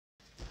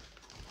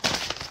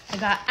I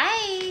got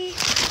ice.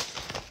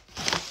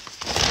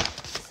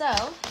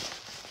 So,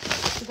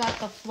 we got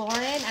the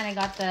Florin, and I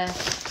got the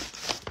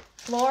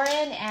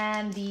Florin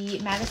and the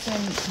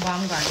Madison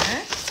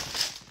Baumgartner.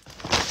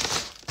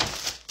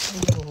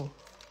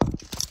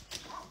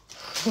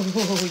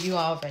 Ooh, you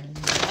already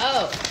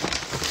know.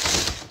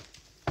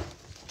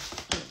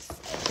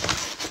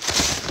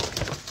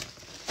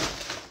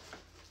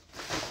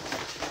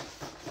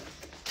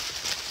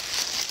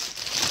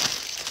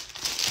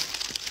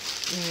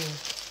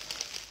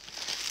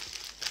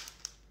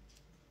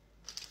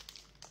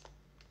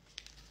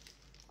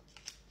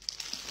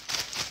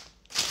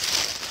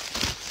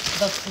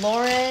 The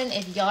Florin,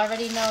 if y'all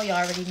already know, y'all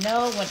already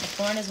know. The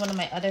Florin is one of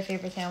my other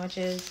favorite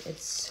sandwiches.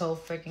 It's so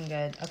freaking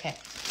good. Okay.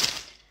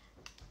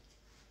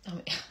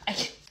 I'm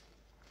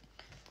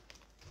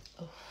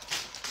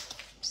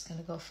just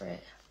gonna go for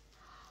it.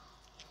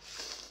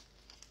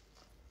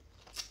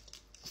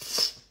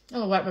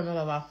 Oh, what? Blah, blah,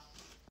 blah,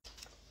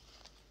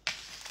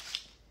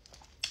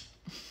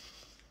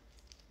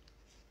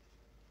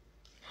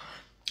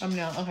 blah.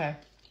 No, okay.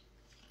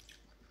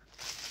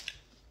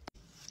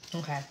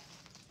 Okay.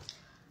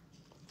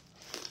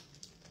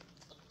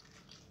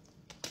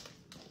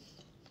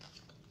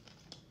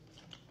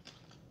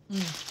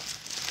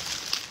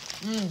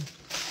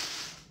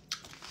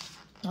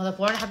 Oh, the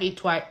Florin I have to eat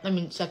twice. I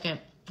mean, second.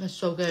 That's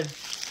so good.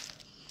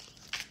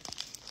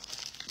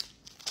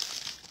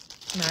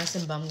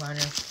 Madison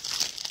Baumgartner.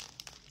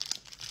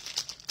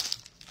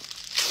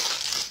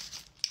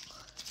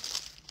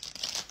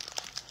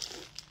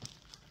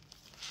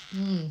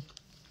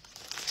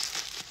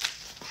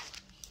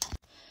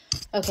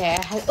 Okay,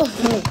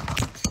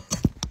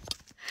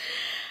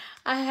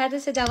 I had to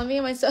sit down with me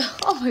and myself.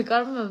 Oh my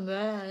god, I'm a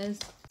mess.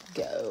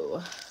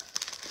 Go.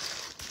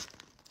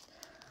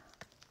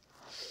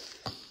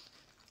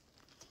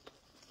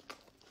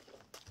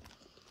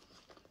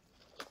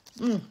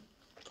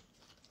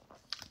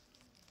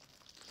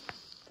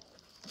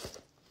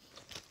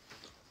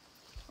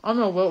 I don't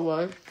know what it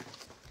was.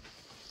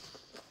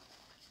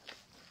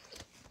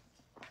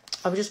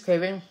 I was just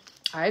craving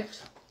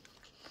ice.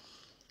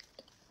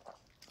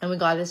 And we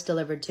got this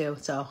delivered too,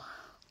 so.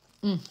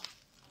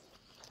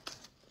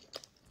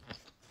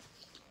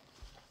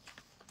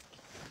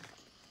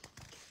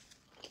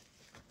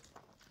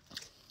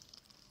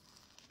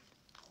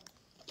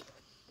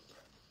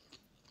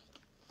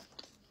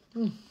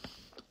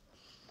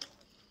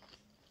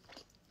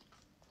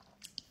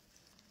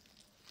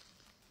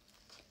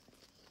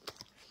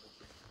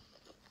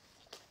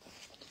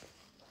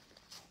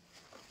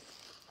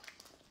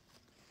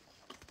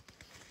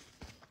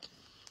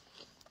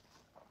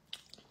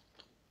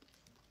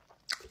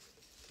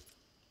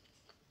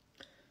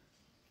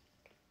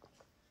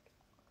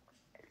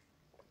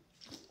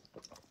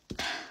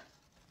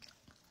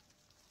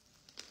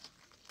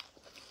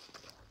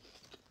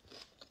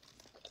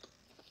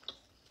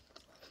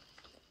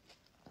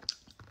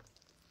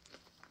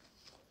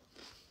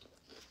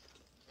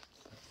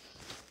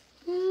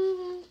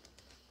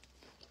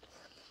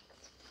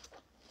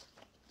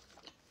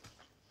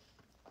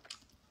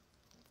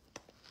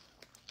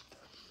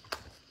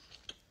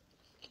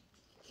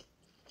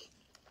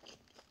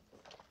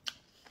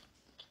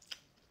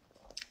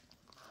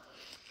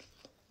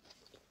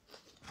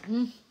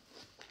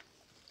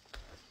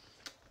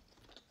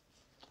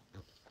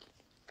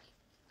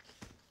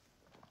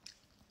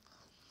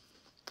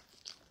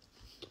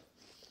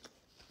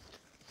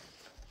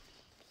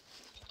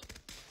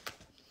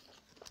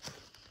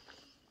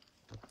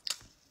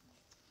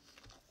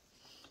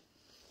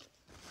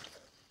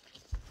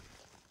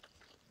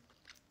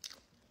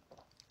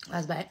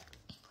 That's bad.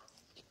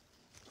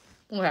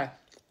 Okay.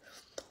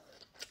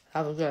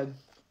 That was good.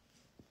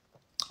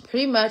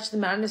 Pretty much the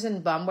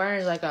Madison Baumgartner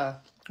is like a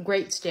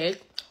great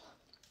steak,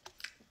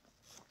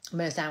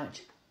 but a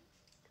sandwich.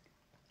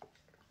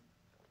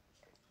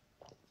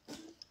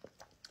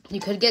 You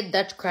could get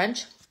Dutch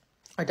Crunch.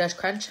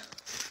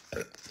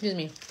 Excuse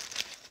me.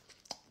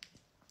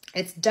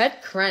 It's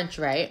Dutch Crunch,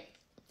 right?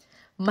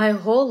 My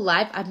whole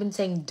life I've been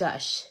saying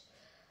Dutch.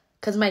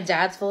 Because my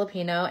dad's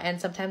Filipino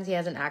and sometimes he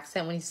has an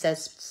accent when he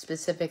says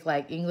specific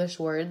like English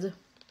words.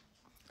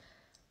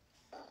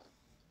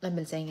 I've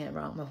been saying it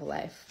wrong my whole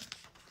life.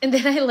 And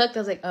then I looked, I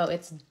was like, oh,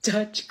 it's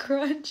Dutch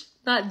Crunch,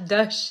 not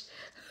Dush.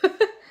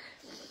 But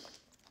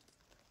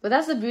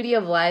that's the beauty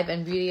of life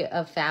and beauty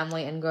of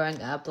family and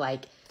growing up.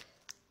 Like,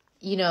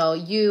 you know,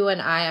 you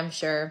and I'm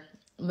sure,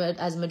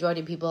 as a majority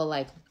of people,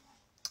 like,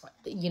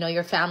 you know,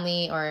 your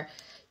family or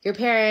your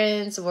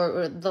parents,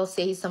 or they'll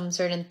say some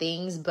certain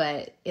things,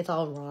 but it's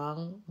all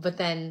wrong. But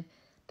then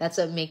that's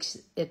what makes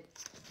it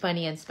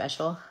funny and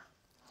special.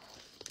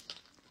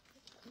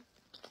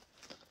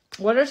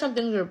 What are some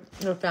things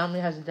your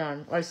family has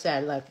done or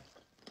said, like,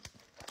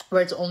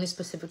 where it's only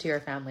specific to your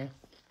family?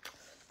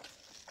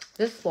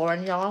 This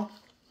Florin, y'all,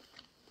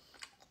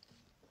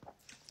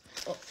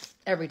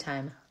 every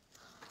time.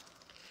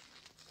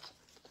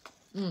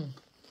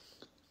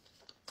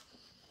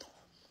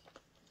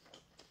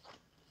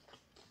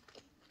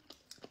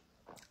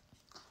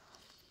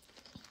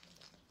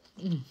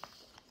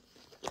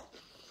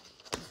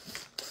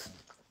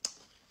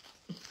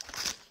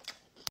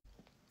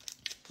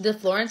 The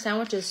Florin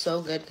sandwich is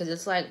so good because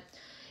it's like,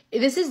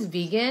 this is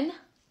vegan,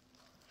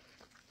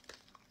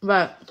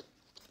 but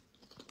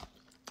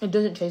it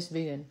doesn't taste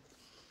vegan.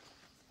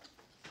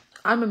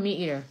 I'm a meat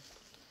eater.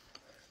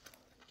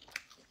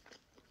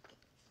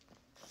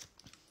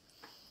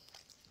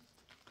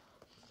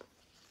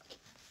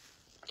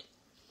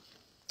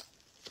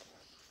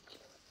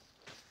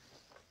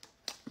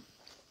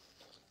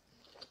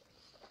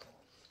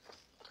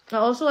 I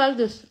also like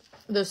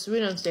the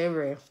sweet and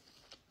savory.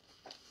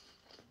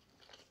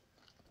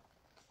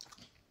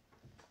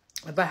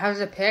 If I have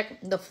to pick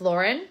the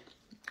Florin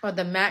or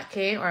the Matt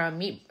Cain or a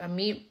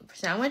meat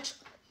sandwich,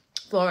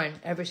 Florin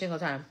every single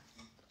time.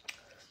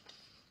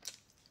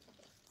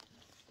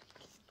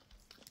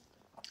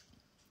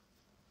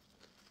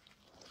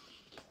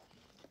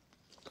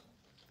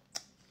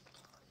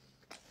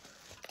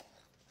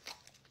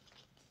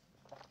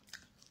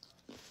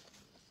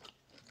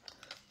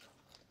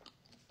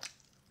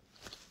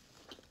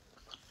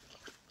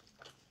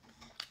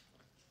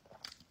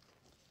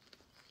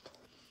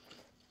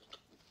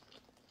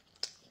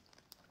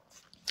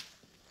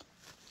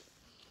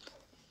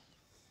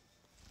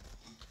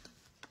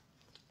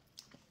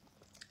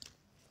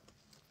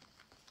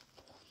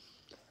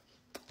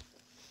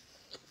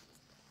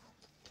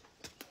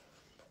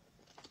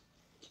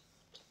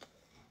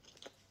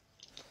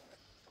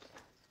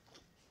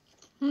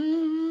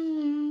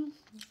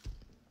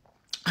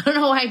 I don't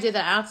know why I did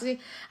that. Honestly,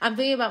 I'm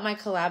thinking about my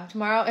collab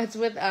tomorrow. It's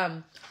with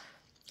at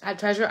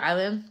Treasure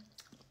Island.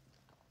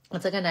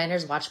 It's like a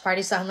Niners watch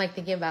party. So I'm like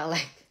thinking about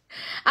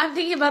I'm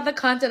thinking about the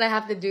content I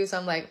have to do. So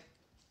I'm like,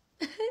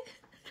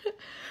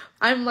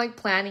 I'm like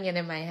planning it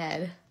in my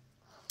head.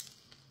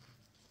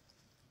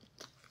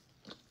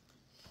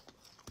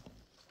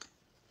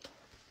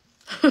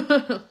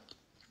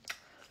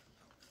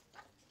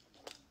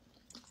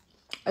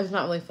 It's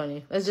not really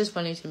funny. It's just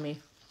funny to me.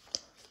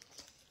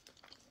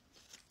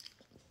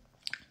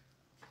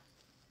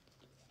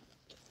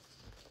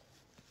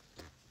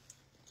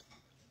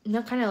 And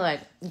that kind of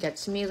like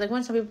gets to me. It's like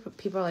when some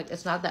people are like,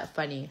 it's not that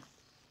funny.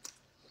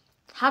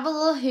 Have a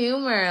little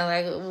humor.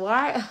 Like,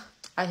 why?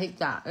 I hate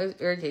that. It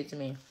irritates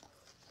me.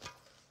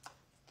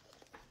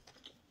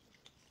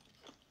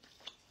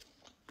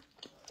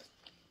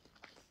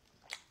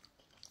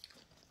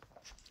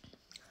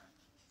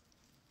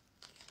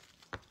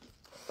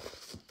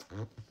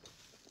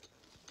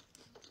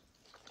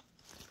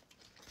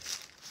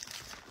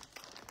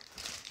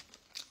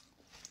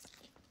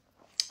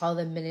 All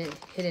the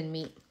hidden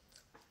meat.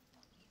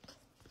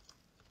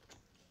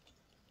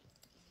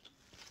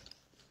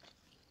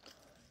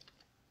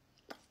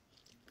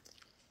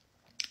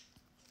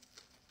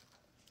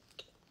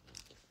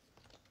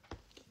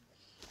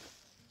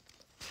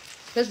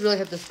 This really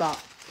hit the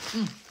spot.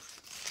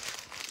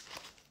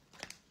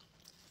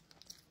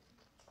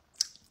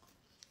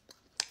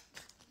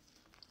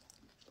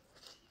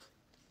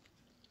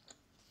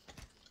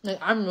 Like,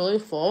 I'm really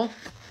full.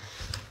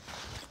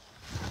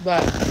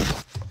 But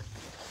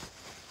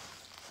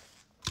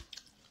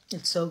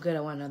it's so good.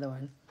 I want another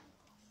one.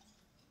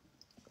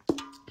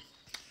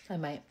 I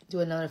might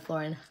do another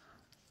Florin.